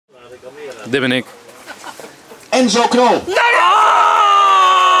Dit ben ik. Enzo Knol.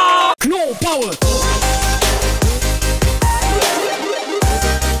 Knolpower.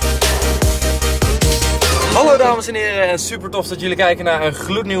 Hallo dames en heren en super tof dat jullie kijken naar een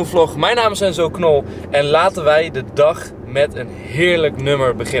gloednieuwe vlog. Mijn naam is Enzo Knol en laten wij de dag met een heerlijk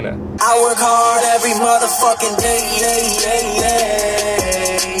nummer beginnen. I work hard every motherfucking day.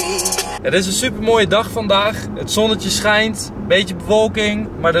 Het is een super mooie dag vandaag. Het zonnetje schijnt, een beetje bewolking,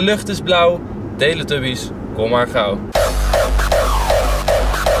 maar de lucht is blauw. Teletubbies, kom maar gauw.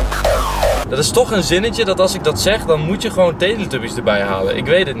 Dat is toch een zinnetje dat als ik dat zeg, dan moet je gewoon Teletubbies erbij halen. Ik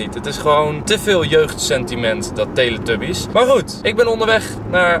weet het niet. Het is gewoon te veel jeugdsentiment, dat Teletubbies. Maar goed, ik ben onderweg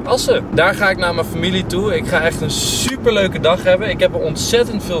naar Assen. Daar ga ik naar mijn familie toe. Ik ga echt een super leuke dag hebben. Ik heb er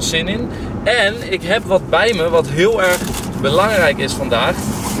ontzettend veel zin in. En ik heb wat bij me wat heel erg belangrijk is vandaag.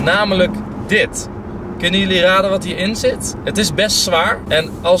 Namelijk dit. Kunnen jullie raden wat hierin zit? Het is best zwaar.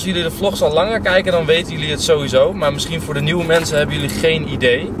 En als jullie de vlogs al langer kijken, dan weten jullie het sowieso. Maar misschien voor de nieuwe mensen hebben jullie geen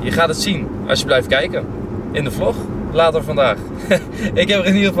idee. Je gaat het zien als je blijft kijken. In de vlog. Later vandaag. Ik heb er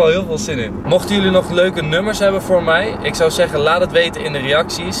in ieder geval heel veel zin in. Mochten jullie nog leuke nummers hebben voor mij, ik zou zeggen laat het weten in de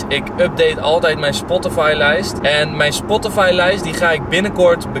reacties. Ik update altijd mijn Spotify lijst. En mijn Spotify lijst die ga ik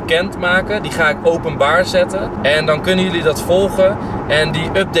binnenkort bekendmaken. Die ga ik openbaar zetten. En dan kunnen jullie dat volgen. En die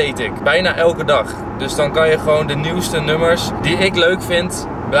update ik bijna elke dag. Dus dan kan je gewoon de nieuwste nummers die ik leuk vind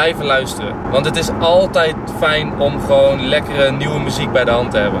blijven luisteren. Want het is altijd fijn om gewoon lekkere nieuwe muziek bij de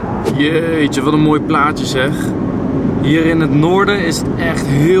hand te hebben. Jeetje, wat een mooi plaatje zeg. Hier in het noorden is het echt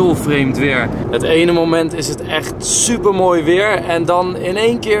heel vreemd weer. Het ene moment is het echt super mooi weer en dan in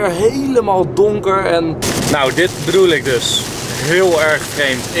één keer helemaal donker en... Nou, dit bedoel ik dus. Heel erg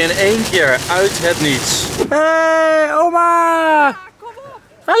vreemd. In één keer uit het niets. Hey, oma! Kom op!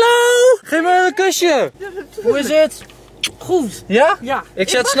 Hallo! Geef me een kusje! Hoe is het? Goed. Ja? Ja. Ik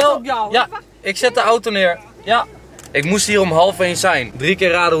zet snel. Ja, ik zet de auto neer. Ja. Ik moest hier om 12:30 zijn. 3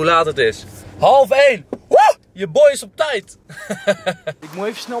 keer raden hoe laat het is. 12:30! Woe! Je boy is op tijd. Ik moet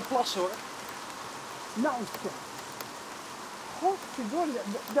even snel plassen hoor. Nou, godverdomme,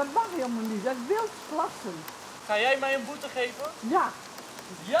 dat mag helemaal niet. Dat wil plassen. Ga jij mij een boete geven? Ja.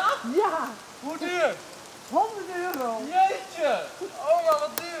 Ja? Ja. Hoe duur? 100 euro. Jeetje. Oma, wat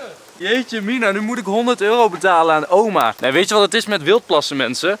duur. Jeetje Mina, nu moet ik 100 euro betalen aan oma. Nee, weet je wat het is met wildplassen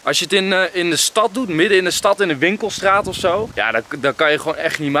mensen? Als je het in de stad doet, midden in de stad, in de winkelstraat of zo. Ja, dat kan je gewoon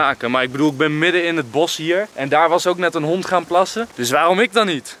echt niet maken. Maar ik bedoel, ik ben midden in het bos hier. En daar was ook net een hond gaan plassen. Dus waarom ik dan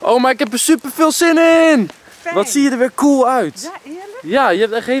niet? Oh, maar ik heb er super veel zin in. Fijn. Wat zie je er weer cool uit. Ja, eerlijk? Ja, je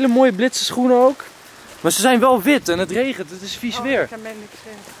hebt echt hele mooie blitse schoenen ook. Maar ze zijn wel wit en het regent. Het is vies weer. Dat kan mij niks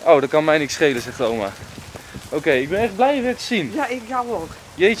schelen. Oh, dat kan mij niks schelen, zegt oma. Oké, ik ben echt blij je weer te zien. Ja, ik jou ook.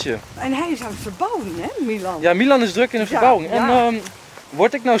 Jeetje. En hij is aan het verbouwen, hè, Milan? Ja, Milan is druk in de verbouwing. Ja. En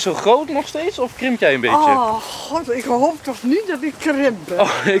word ik nou zo groot nog steeds of krimp jij een beetje? Oh, god, ik hoop toch niet dat ik krimp ben.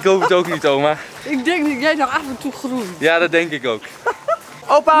 Oh, ik hoop het ook niet, oma. Ik denk dat jij nog af en toe groeit. Ja, dat denk ik ook.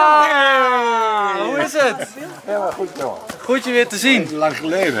 Opa! Hey. Hoe is het? Ja, goed jongen. Goed je weer te zien. Lang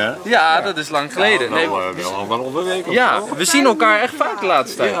geleden hè? Ja, dat is lang geleden. Nee, Wel onderweg. ja, we zien elkaar echt vaak de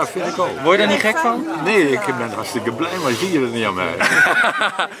laatste tijd. Ja, vind ik ook. Word je daar niet gek van? Nee, ik ben hartstikke blij, maar zie je het niet aan mij.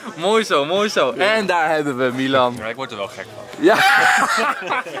 Mooi zo, mooi zo. En daar hebben we Milan. Ja, ik word er wel gek van. Ja.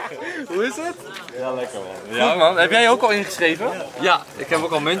 Hoe is het? Ja, lekker man. Ja man, heb jij ook al ingeschreven? Ja, ik heb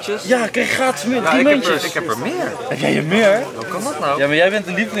ook al muntjes. Ja, ik kreeg gratis Ja, die ik muntjes. heb er meer. Heb jij er meer? Hoe kan dat nou? Ja, maar jij bent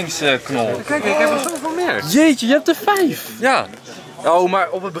de lievelingsknol. Kijk, ik heb er zoveel meer. Jeetje, je hebt er 5. Ja. Oh, maar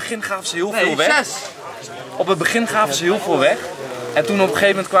op het begin gaven ze heel veel weg. 6. Op het begin gaven ze heel veel weg. En toen op een gegeven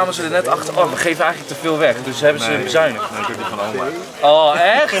moment kwamen ze er net achter, oh, we geven eigenlijk te veel weg. Dus hebben ze bezuinigd. Nee, ik heb die van oma. Oh,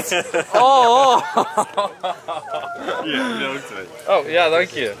 echt? Oh. Ja, ook 2. Oh, ja, dank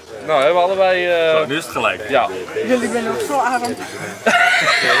je. Nou, hebben we allebei... Nu is het gelijk. Ja. Jullie zijn ook zo arm.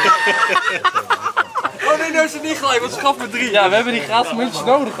 Oh nee, nu is het niet gelijk, want schaf me 3. Ja, we hebben die gratis muntjes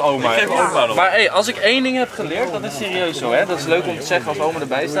nodig, oma. Ik geef oma nog. Maar hey, als ik één ding heb geleerd, dat is serieus zo, hè. Dat is leuk om te zeggen als oma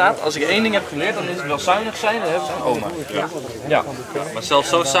erbij staat. Als ik één ding heb geleerd, dan is het wel zuinig zijn, dan hebben ze van oma. Ja. Maar zelfs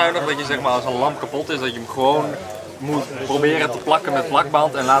zo zuinig dat je zeg maar als een lamp kapot is, dat je hem gewoon moet proberen te plakken met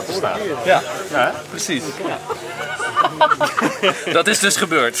plakband en laten staan. Ja, Ja, precies. Dat is dus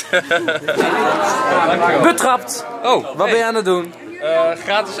gebeurd. Betrapt. Oh, Wat ben je aan het doen?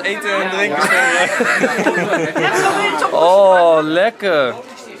 gratis eten en drinken. Oh, lekker.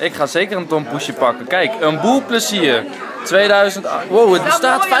 Ik ga zeker een tompoesje pakken. Kijk, een boel plezier. 2008. Wow, het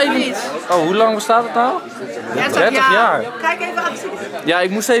bestaat 5. Oh, hoe lang bestaat het nou? 30 jaar. Kijk even aan. Ja, ik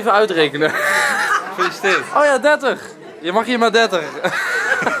moest even uitrekenen. Gefeliciteerd. Oh ja, 30. Je mag hier maar 30.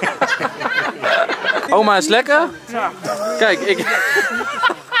 Oma is lekker? Ja. Kijk, ik...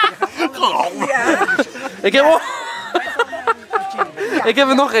 Ik heb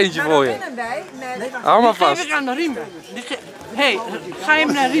er nog eentje voor je. Hou maar vast. Geef ik aan de riemen. Hé, ga je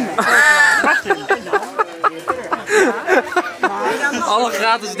hem naar riemen? Wacht even. Alle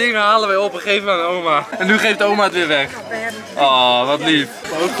gratis dingen halen wij op en geven aan oma. En nu geeft oma het weer weg. Oh, wat lief.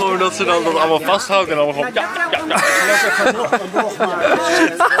 Maar ook gewoon dat ze dan dat allemaal vasthoudt en allemaal gewoon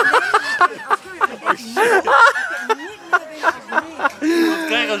Wat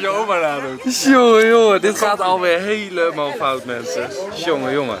krijg je als je oma nadoet? Jongen, dit gaat alweer helemaal fout, mensen.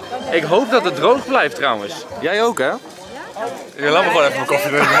 Jongen. Ik hoop dat het droog blijft trouwens. Jij ook, hè? Laat me gewoon even mijn koffie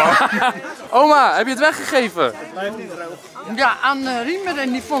drinken, man. Oma, heb je het weggegeven? Ja, aan Riemer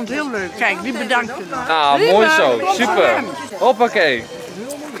en die vond het heel leuk. Kijk, die bedankte hem. Ah, Riemer, mooi zo. kom Super. voor hem. Hoppakee.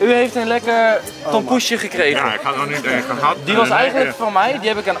 U heeft een lekker tompoesje gekregen. Ja, ik had nog niet gehad. Die was eigenlijk van mij, die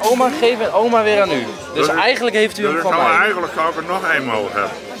heb ik aan oma gegeven en oma weer aan u. Dus eigenlijk heeft u hem Dus van mij. eigenlijk zou ik er nog één mogen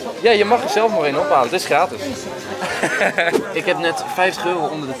hebben. Ja, je mag er zelf maar in ophalen, het is gratis. Ik heb net €50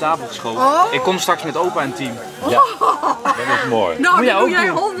 onder de tafel geschoven. Ik kom straks met opa en team. Dat is mooi. Nou, Moet jij dan ook doe jij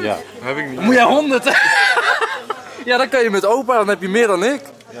doen? 100. Ja. Heb ik niet. Moet jij 100? Ja, dan kan je met opa, dan heb je meer dan ik.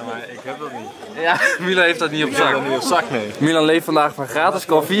 Ja, maar ik heb dat niet. Ja, Milan heeft dat niet op zak. Niet op zak, nee. Milan leeft vandaag van gratis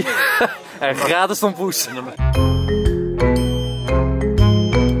koffie en gratis tompoes.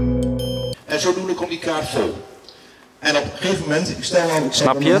 En zodoende komt die kaart vol. En op een gegeven moment, ik stel nou, ik zal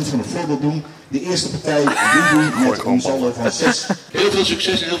Snap aan je de het? hand van een voorbeeld doen. De eerste partij doen met een saldo van 6. Heel veel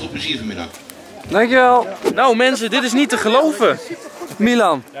succes en heel veel plezier vanmiddag. Dankjewel. Nou mensen, dit is niet te geloven.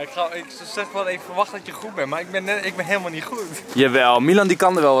 Milan. Ja, ik zeg wel, ik verwacht dat je goed bent, maar ik ben helemaal niet goed. Jawel, Milan die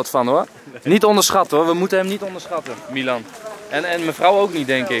kan er wel wat van hoor. Niet onderschatten hoor, we moeten hem niet onderschatten, Milan. En mevrouw ook niet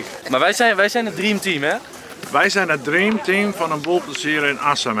denk ik. Maar wij zijn het dreamteam hè? Wij zijn het dreamteam van een boel plezier in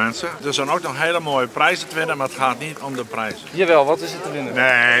Assen, mensen. Er zijn ook nog hele mooie prijzen te winnen, maar het gaat niet om de prijzen. Jawel, wat is het te winnen?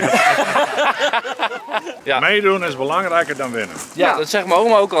 Nee, Ja. meedoen is belangrijker dan winnen. Ja, dat zegt mijn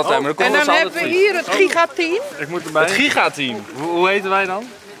oma ook altijd, maar dan En komen dan we hebben we altijd hier het gigateam. Ik moet erbij. het gigateam. Hoe heten wij dan?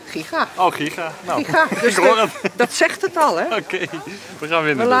 Giga. Oh, Giga. Nou, Giga. Dus ik hoor het. dat zegt het al, hè? Oké, we gaan We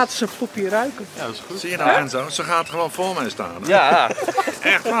winnen. laten ze poepje ruiken. Ja, dat is goed. Zie je nou Enzo, ze gaat gewoon voor mij staan. Hè? Ja,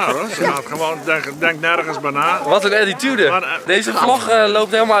 Echt waar hoor, ze gaat gewoon, denk nergens bij na. wat een attitude. Maar, Deze vlog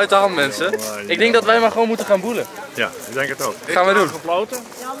loopt helemaal uit de hand mensen. Ik denk dat wij maar gewoon moeten gaan boelen. Ja, ik denk het ook. Gaan we doen. Gefloten?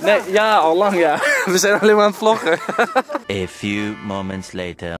 Nee, ja, al lang ja. We zijn alleen maar aan het vloggen. A few moments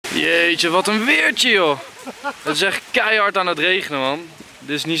later. Jeetje, wat een weertje joh. Het is echt keihard aan het regenen man.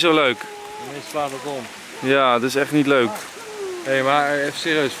 Dit is niet zo leuk. Ineens slaat het om. Ja, dit is echt niet leuk. Hé, maar even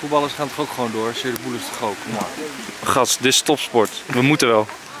serieus, voetballers gaan toch ook gewoon door? Zie je de boelers toch ook? Kom maar. Gast, dit is topsport. We moeten wel.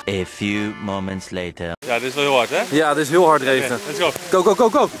 A few moments later. Ja, dit is wel heel hard, hè? Ja, dit is heel hard regenen. Let's go. Go, go, go,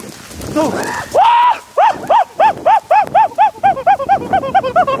 go. Go.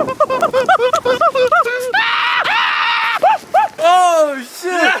 Oh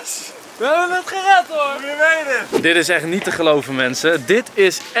shit! Yes! We hebben het gered hoor! We meen het! Dit is echt niet te geloven mensen. Dit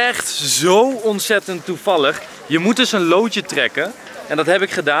is echt zo ontzettend toevallig. Je moet dus een loodje trekken. En dat heb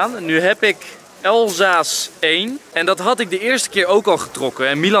ik gedaan. Nu heb ik Elsa's 1. En dat had ik de eerste keer ook al getrokken.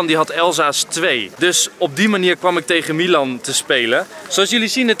 En Milan die had Elsa's 2. Dus op die manier kwam ik tegen Milan te spelen. Zoals jullie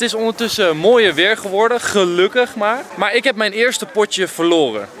zien, het is ondertussen mooier weer geworden. Gelukkig maar. Maar ik heb mijn eerste potje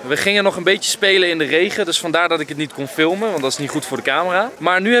verloren. We gingen nog een beetje spelen in de regen. Dus vandaar dat ik het niet kon filmen. Want dat is niet goed voor de camera.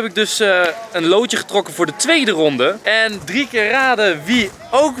 Maar nu heb ik dus een loodje getrokken voor de tweede ronde. En 3 keer raden wie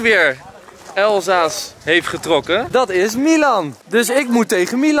ook weer Elsa's heeft getrokken. Dat is Milan. Dus ik moet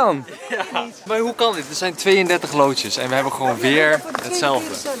tegen Milan. Ja, maar hoe kan dit? Er zijn 32 loodjes en we hebben gewoon weer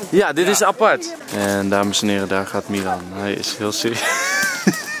hetzelfde. Ja, dit is apart. En dames en heren, daar gaat Milan. Hij is heel serieus.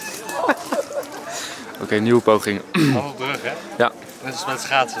 Oké, nieuwe poging. Allemaal terug, hè? Ja. Net als met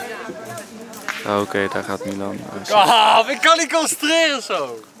schaatsen. Oké, daar gaat Milan. Ah, ik kan niet concentreren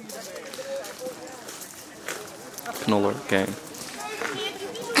zo. Knoller, oké.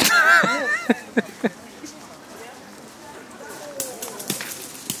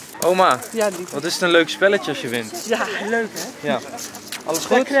 Oma, Ja, die. wat is het een leuk spelletje als je wint. Ja, leuk hè? Ja. Alles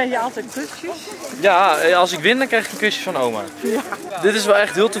Dan goed? krijg je altijd kusjes. Ja, als ik win dan krijg ik een kusje van oma. Dit is wel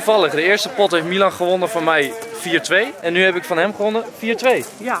echt heel toevallig. De eerste pot heeft Milan gewonnen van mij 4-2. En nu heb ik van hem gewonnen 4-2.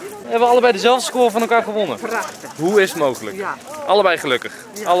 Ja, We hebben allebei dezelfde score van elkaar gewonnen. prachtig. Hoe is het mogelijk? Ja. Allebei gelukkig.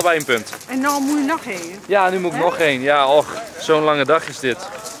 Allebei een punt. En nou moet je nog heen. Ja, nu moet ik nog één. Ja, och, zo'n lange dag is dit.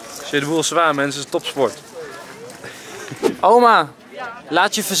 Zit de boel zwaar, mensen. Het is topsport. Oma,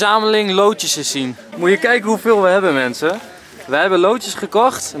 laat je verzameling loodjes eens zien. Moet je kijken hoeveel we hebben, mensen. We hebben loodjes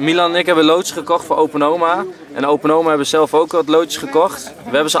gekocht. Milan en ik hebben loodjes gekocht voor open oma. En open oma hebben zelf ook wat loodjes gekocht.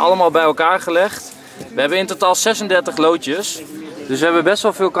 We hebben ze allemaal bij elkaar gelegd. We hebben in totaal 36 loodjes. Dus we hebben best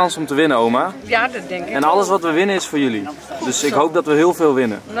wel veel kans om te winnen, oma. Ja, dat denk ik. En alles wat we winnen is voor jullie. Dus ik hoop dat we heel veel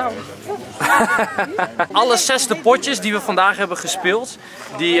winnen. Nou. Alle 6 potjes die we vandaag hebben gespeeld,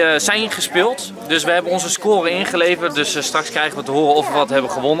 die zijn gespeeld. Dus we hebben onze score ingeleverd. Dus straks krijgen we te horen of we wat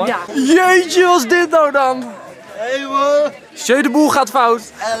hebben gewonnen. Ja. Jeetje, wat is dit nou dan? Hey hoor. Sjeu, de boel gaat fout.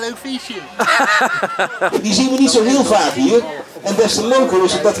 Leuk visje. Die zien we niet zo heel vaak hier. En des te leuker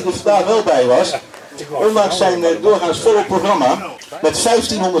is het dat hij er vandaag wel bij was. Ondanks zijn doorgaans volle programma. Met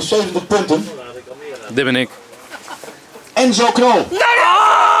 1570 punten. Dit ben ik. Enzo Knol.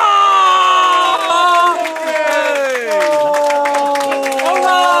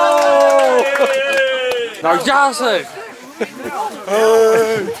 Nou ja zeg!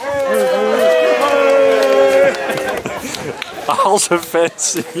 Al zijn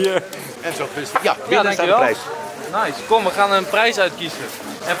fans hier. Enzo, ja, dankjewel. Prijs. Nice, kom, we gaan een prijs uitkiezen.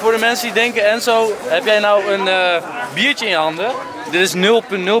 En voor de mensen die denken, Enzo, heb jij nou een biertje in je handen? Dit is 0,0%,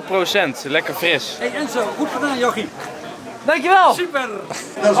 lekker fris. Hey Enzo, goed gedaan jochie. Dankjewel! Super!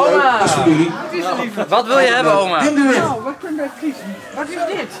 Dat is leuk, dat is voor jullie. Wat wil je hebben, oma? Nou, wat kunnen we kiezen? Wat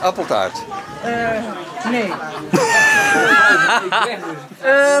is dit? Appeltaart. Nee.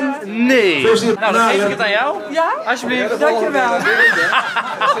 Nee. Nou, dan geef ik het aan jou. Ja? Alsjeblieft. Dankjewel.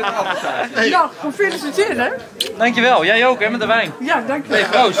 Nou, gefeliciteerd hè? Dankjewel, jij ook hè, met de wijn. Ja, dankjewel. Hey,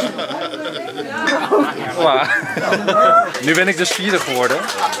 proost. Wow. Nu ben ik dus 4e geworden.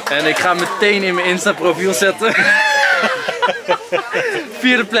 En ik ga meteen in mijn Insta profiel zetten.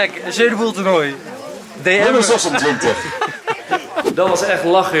 4e plek, Toernooi. DM. 26. Dat was echt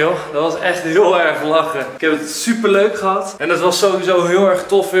lachen joh, dat was echt heel erg lachen. Ik heb het super leuk gehad. En het was sowieso heel erg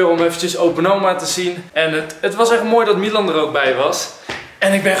tof weer om eventjes Open Oma te zien. En het was echt mooi dat Milan er ook bij was.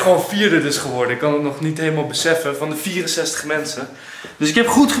 En ik ben gewoon 4e dus geworden. Ik kan het nog niet helemaal beseffen van de 64 mensen. Dus ik heb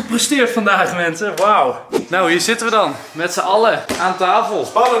goed gepresteerd vandaag mensen, wauw. Nou hier zitten we dan, met z'n allen aan tafel.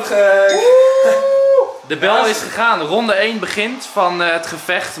 Spannend gek! De bel is gegaan, ronde 1 begint van het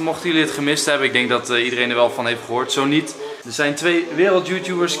gevecht. Mochten jullie het gemist hebben, ik denk dat iedereen er wel van heeft gehoord, zo niet. Er zijn 2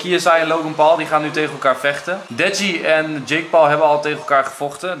 wereld-YouTubers, KSI en Logan Paul, die gaan nu tegen elkaar vechten. Deji en Jake Paul hebben al tegen elkaar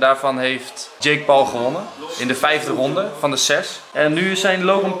gevochten. Daarvan heeft Jake Paul gewonnen in de 5e ronde van de 6. En nu zijn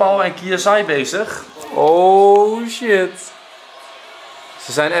Logan Paul en KSI bezig. Oh shit.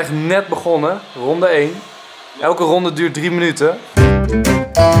 Ze zijn echt net begonnen, ronde 1. Elke ronde duurt 3 minuten.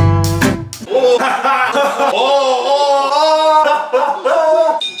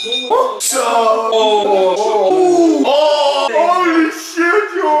 Holy shit,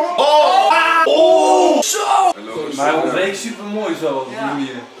 joh! Zo! Maar het leek super mooi zo op die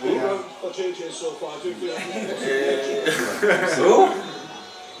manier. Zo?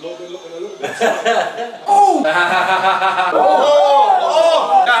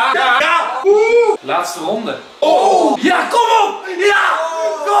 Laatste ronde. Ja, kom op! Ja!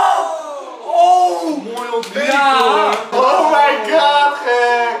 Kom! Mooi ontdekt. Ja! Oh my god,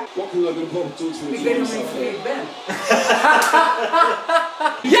 gek! Ik weet nog niet wie ik ben.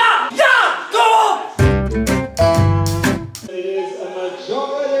 Ja! Ja! Kom op!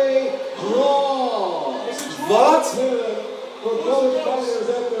 Wat?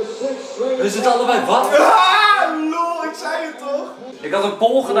 We zitten allebei wat? Lol, ik zei het toch? Ik had een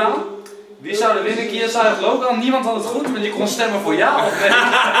poll gedaan. Wie zou er winnen? KSI of Logan? Niemand had het goed, want je kon stemmen voor ja of nee.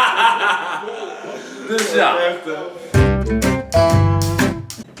 Dus ja.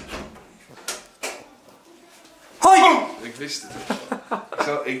 Hoi! Ik wist het.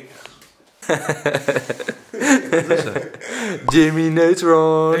 Jimmy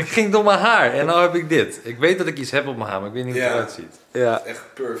Neutron. Ik ging door mijn haar en nu heb ik dit. Ik weet dat ik iets heb op mijn haar, maar ik weet niet hoe het eruit ziet. Ja. Echt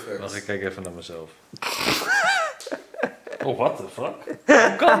perfect. Wacht, ik kijk even naar mezelf. Oh, what the fuck?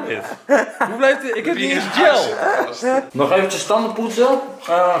 Hoe kan dit? Hoe blijft dit? Ik heb niet eens gel. Nog eventjes tanden poetsen.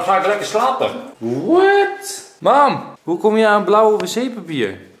 Ga ik lekker slapen. What? Mam, hoe kom je aan blauwe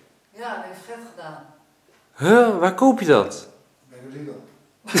wc-papier? Ja, dat heeft vet gedaan. Huh, waar koop je dat?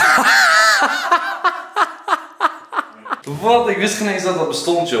 Wat? Ik wist geen eens dat dat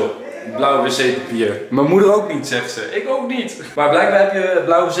bestond, joh. Blauwe wc-papier. Mijn moeder ook niet, zegt ze. Ik ook niet. Maar blijkbaar heb je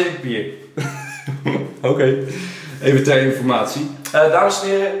blauwe wc-papier. Oké. Even ter informatie. Dames en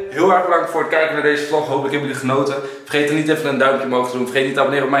heren, heel erg bedankt voor het kijken naar deze vlog. Hopelijk hebben jullie genoten. Vergeet er niet even een duimpje omhoog te doen. Vergeet niet te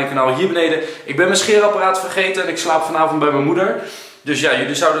abonneren op mijn kanaal hier beneden. Ik ben mijn scheerapparaat vergeten en ik slaap vanavond bij mijn moeder. Dus ja,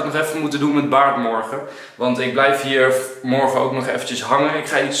 jullie zouden het nog even moeten doen met Baard morgen. Want ik blijf hier morgen ook nog eventjes hangen. Ik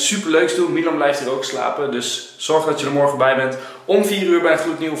ga iets superleuks doen. Milan blijft hier ook slapen. Dus zorg dat je er morgen bij bent. Om 4 uur bij een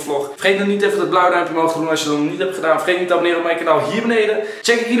gloednieuwe vlog. Vergeet dan niet even dat blauwe duimpje omhoog te doen als je dat nog niet hebt gedaan. Vergeet niet te abonneren op mijn kanaal hier beneden.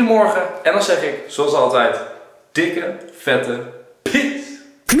 Check ik jullie morgen. En dan zeg ik, zoals altijd, dikke, vette peace.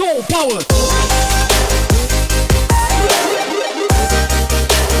 Knolpower!